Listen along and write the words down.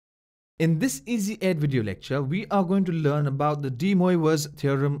In this Easy Ed video lecture, we are going to learn about the de Moivre's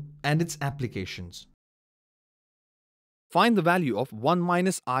theorem and its applications. Find the value of 1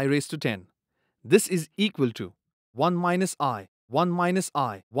 minus I raised to 10. This is equal to 1 minus I, 1 minus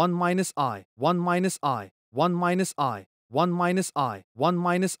I, 1 minus I, 1 minus I, 1 minus I, 1 minus I, 1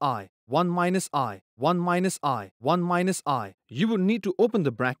 minus I, 1 minus I, 1 minus I, 1 minus I. You would need to open the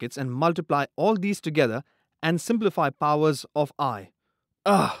brackets and multiply all these together and simplify powers of I.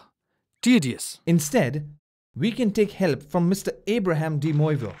 Tedious. Instead, we can take help from Mr. Abraham de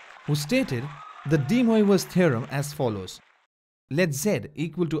Moivre, who stated the de Moivre's theorem as follows. Let z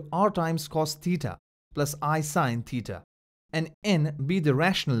equal to r times cos theta plus I sin theta, and n be the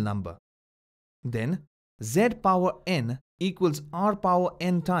rational number. Then, z power n equals r power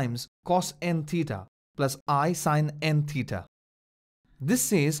n times cos n theta plus I sin n theta. This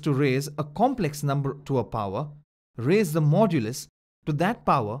says to raise a complex number to a power, raise the modulus to that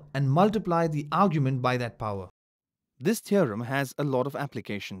power and multiply the argument by that power. This theorem has a lot of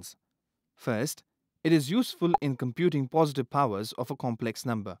applications. First, it is useful in computing positive powers of a complex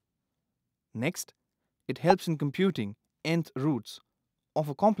number. Next, it helps in computing nth roots of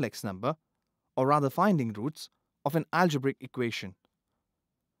a complex number, or rather finding roots of an algebraic equation.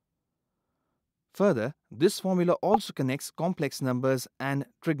 Further, this formula also connects complex numbers and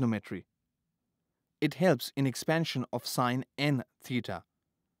trigonometry. It helps in expansion of sin n theta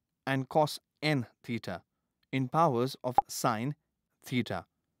and cos n theta in powers of sin theta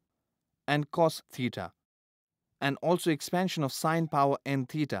and cos theta, and also expansion of sin power n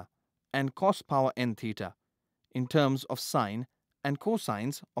theta and cos power n theta in terms of sine and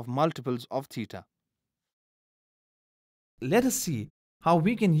cosines of multiples of theta. Let us see how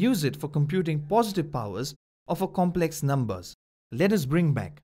we can use it for computing positive powers of a complex numbers. Let us bring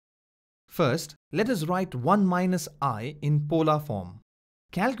back. First, let us write 1 minus I in polar form.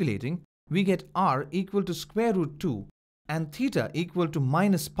 Calculating, we get r equal to square root 2 and theta equal to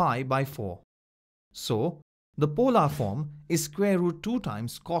minus pi by 4. So, the polar form is square root 2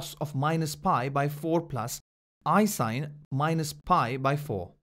 times cos of minus pi by 4 plus I sin minus pi by 4.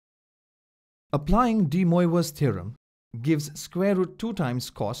 Applying de Moivre's theorem gives square root 2 times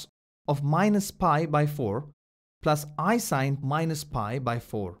cos of minus pi by 4 plus I sin minus pi by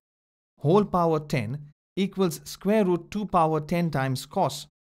 4 whole power 10 equals square root 2 power 10 times cos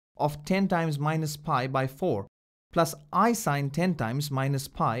of 10 times minus pi by 4 plus I sin 10 times minus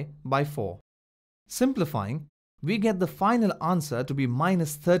pi by 4. Simplifying, we get the final answer to be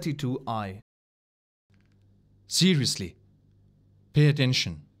minus 32i. Seriously, pay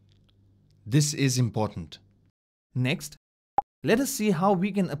attention. This is important. Next, let us see how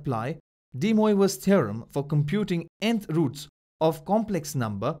we can apply de Moivre's theorem for computing nth roots of complex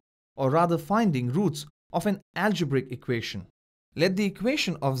number, or rather finding roots of an algebraic equation. Let the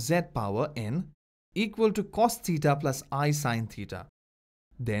equation of z power n equal to cos theta plus I sin theta.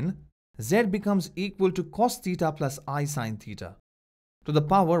 Then, z becomes equal to cos theta plus I sin theta to the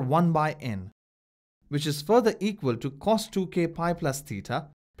power 1 by n, which is further equal to cos 2k pi plus theta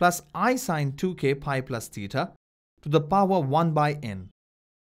plus I sin 2k pi plus theta to the power 1 by n.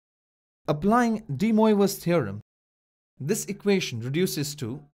 Applying de Moivre's theorem, this equation reduces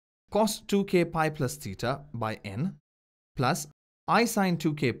to cos 2k pi plus theta by n plus I sin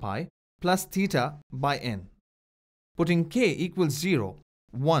 2k pi plus theta by n. Putting k equals 0,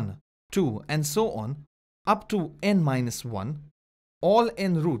 1, 2 and so on up to n minus 1, all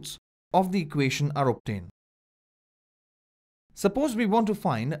n roots of the equation are obtained. Suppose we want to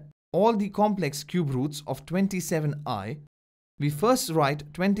find all the complex cube roots of 27i. We first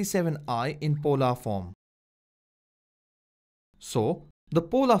write 27i in polar form. So, the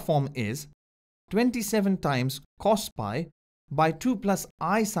polar form is 27 times cos pi by 2 plus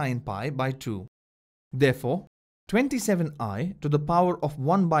I sin pi by 2. Therefore, 27i to the power of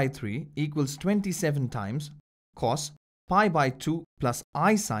 1 by 3 equals 27 times cos pi by 2 plus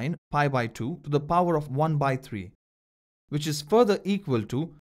I sin pi by 2 to the power of 1 by 3, which is further equal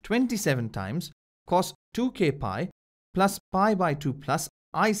to 27 times cos 2k pi plus pi by 2 plus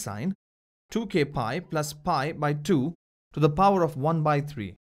I sin 2k pi plus pi by 2 to the power of 1 by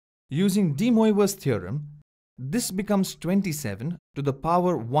 3. Using de Moivre's theorem, this becomes 27 to the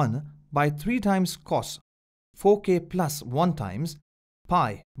power 1 by 3 times cos 4k plus 1 times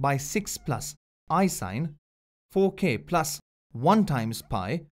pi by 6 plus I sin 4k plus 1 times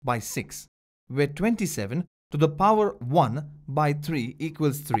pi by 6, where 27 to the power 1 by 3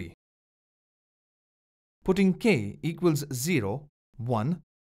 equals 3. Putting k equals 0, 1,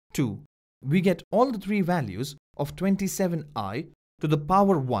 2, we get all the three values of 27i to the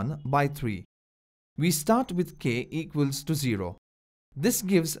power 1 by 3. We start with k equals to 0. This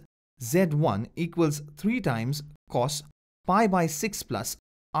gives Z1 equals 3 times cos pi by 6 plus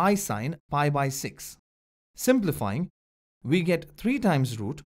I sin pi by 6. Simplifying, we get 3 times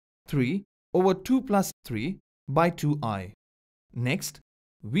root 3 over 2 plus 3 by 2i. Next,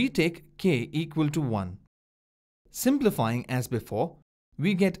 we take k equal to 1. Simplifying as before,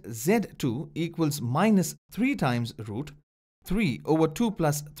 we get Z2 equals minus 3 times root 3 over 2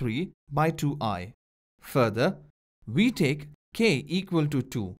 plus 3 by 2i. Further, we take k equal to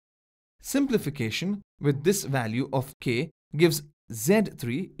 2. Simplification with this value of k gives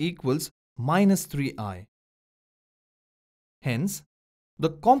Z3 equals minus 3i. Hence, the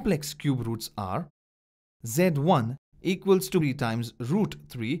complex cube roots are Z1 equals to 3 times root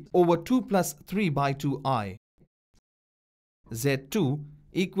 3 over 2 plus 3 by 2i. Z2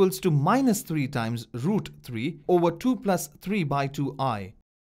 equals to minus 3 times root 3 over 2 plus 3 by 2i.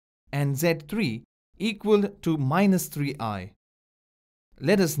 And Z3 equal to minus 3i.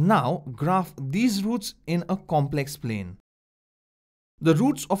 Let us now graph these roots in a complex plane. The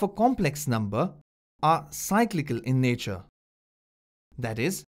roots of a complex number are cyclical in nature. That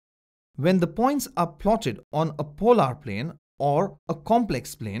is, when the points are plotted on a polar plane or a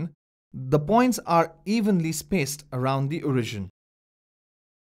complex plane, the points are evenly spaced around the origin.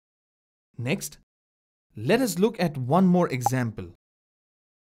 Next, let us look at one more example.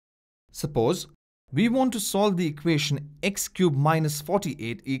 Suppose we want to solve the equation x cubed minus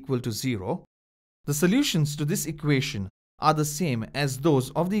 48 equal to 0. The solutions to this equation are the same as those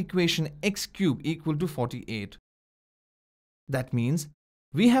of the equation x cubed equal to 48. That means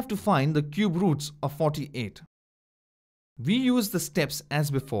we have to find the cube roots of 48. We use the steps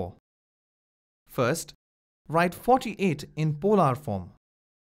as before. First, write 48 in polar form,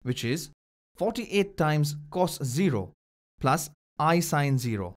 which is 48 times cos 0 plus I sin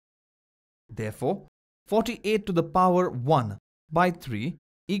 0. Therefore, 48 to the power 1 by 3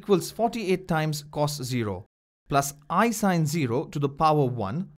 equals 48 times cos 0 plus I sin 0 to the power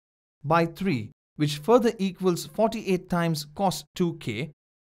 1 by 3, which further equals 48 times cos 2k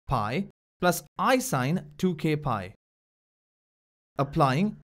pi plus I sin 2k pi.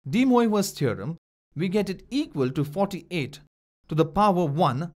 Applying de Moivre's theorem, we get it equal to 48 to the power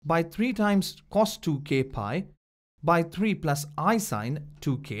 1 by 3 times cos 2k pi by 3 plus I sin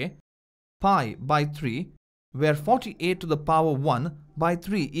 2k pi by 3, where 48 to the power 1 by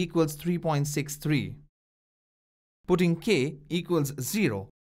 3 equals 3.63. Putting k equals 0,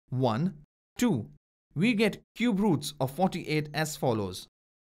 1, 2, we get cube roots of 48 as follows.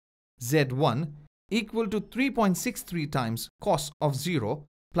 Z1 equal to 3.63 times cos of 0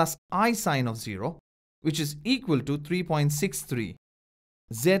 plus I sin of 0, which is equal to 3.63.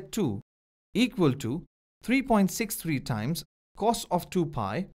 Z2 equal to 3.63 times cos of 2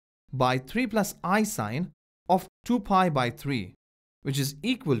 pi by 3 plus I sin of 2 pi by 3, which is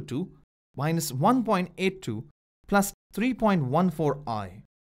equal to minus 1.82 plus 3.14i.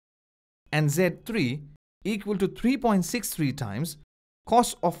 And Z3 equal to 3.63 times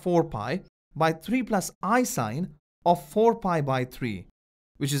cos of 4 pi by 3 plus I sin of 4 pi by 3,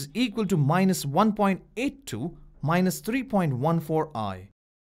 which is equal to minus 1.82 minus 3.14i.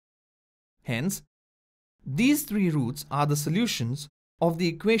 Hence, these three roots are the solutions of the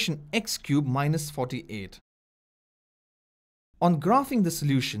equation x cubed minus 48. On graphing the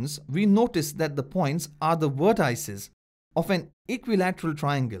solutions, we notice that the points are the vertices of an equilateral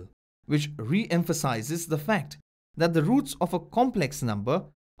triangle, which re-emphasizes the fact that the roots of a complex number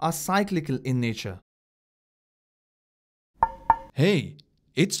are cyclical in nature. Hey,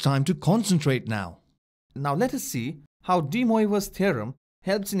 it's time to concentrate now. Now let us see how de Moivre's theorem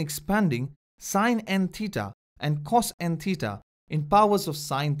helps in expanding sin n theta and cos n theta in powers of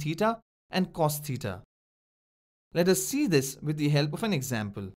sin theta and cos theta. Let us see this with the help of an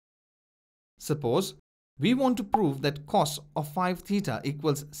example. Suppose we want to prove that cos of 5 theta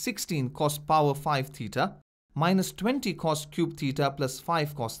equals 16 cos power 5 theta minus 20 cos cube theta plus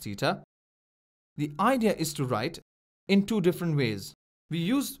 5 cos theta. The idea is to write in two different ways. We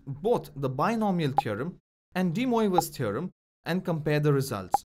use both the binomial theorem and de Moivre's theorem and compare the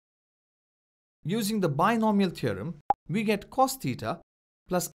results. Using the binomial theorem, we get cos theta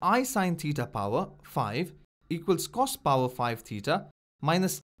plus I sin theta power 5 equals cos power 5 theta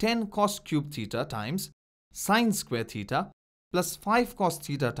minus 10 cos cube theta times sin square theta plus 5 cos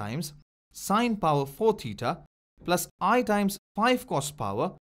theta times sin power 4 theta plus I times 5 cos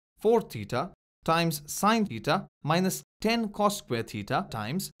power 4 theta times sin theta minus 10 cos square theta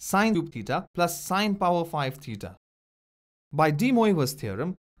times sin cube theta plus sin power 5 theta. By de Moivre's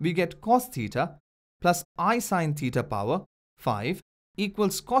theorem, we get cos theta plus I sin theta power 5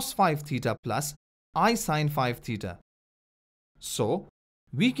 equals cos 5 theta plus I sin 5 theta. So,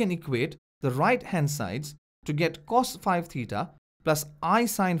 we can equate the right hand sides to get cos 5 theta plus I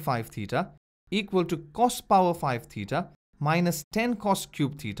sin 5 theta equal to cos power 5 theta minus 10 cos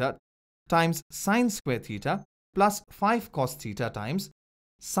cube theta times sin square theta plus 5 cos theta times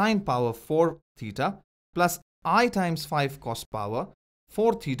sin power 4 theta plus I times 5 cos power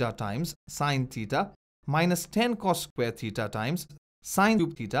 4 theta times sin theta minus 10 cos square theta times sin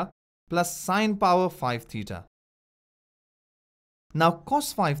cube theta plus sin power 5 theta. Now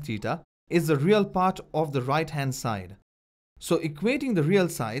cos 5 theta is the real part of the right hand side. So equating the real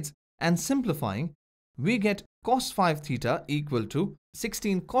sides and simplifying, we get cos 5 theta equal to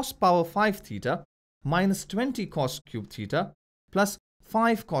 16 cos power 5 theta minus 20 cos cube theta plus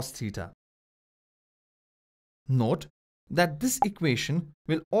 5 cos theta. Note that this equation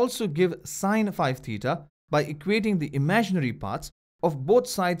will also give sin 5 theta by equating the imaginary parts of both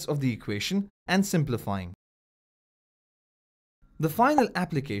sides of the equation and simplifying. The final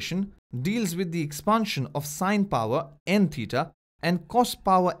application deals with the expansion of sin power n theta and cos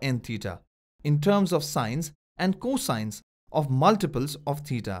power n theta in terms of sines and cosines of multiples of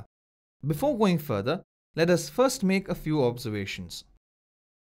theta. Before going further, let us first make a few observations.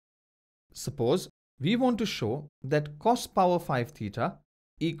 Suppose we want to show that cos power 5 theta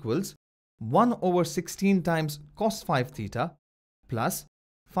equals 1 over 16 times cos 5 theta plus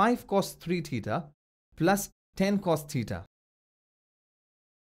 5 cos 3 theta plus 10 cos theta.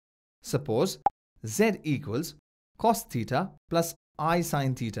 Suppose z equals cos theta plus I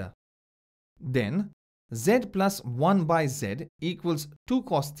sin theta. Then z plus 1 by z equals 2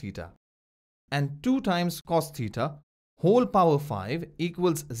 cos theta, and 2 times cos theta whole power 5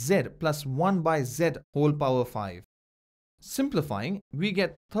 equals z plus 1 by z whole power 5. Simplifying, we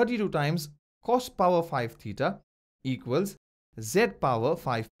get 32 times cos power 5 theta equals z power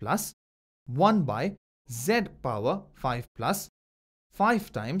 5 plus 1 by z power 5 plus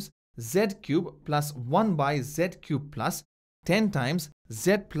 5 times z cube plus 1 by z cube plus 10 times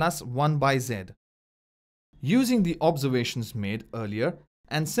z plus 1 by z. Using the observations made earlier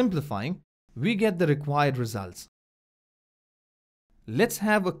and simplifying, we get the required results. Let's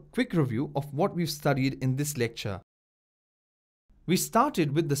have a quick review of what we've studied in this lecture. We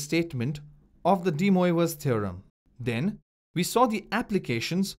started with the statement of the de Moivre's theorem. Then we saw the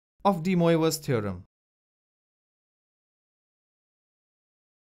applications of de Moivre's theorem.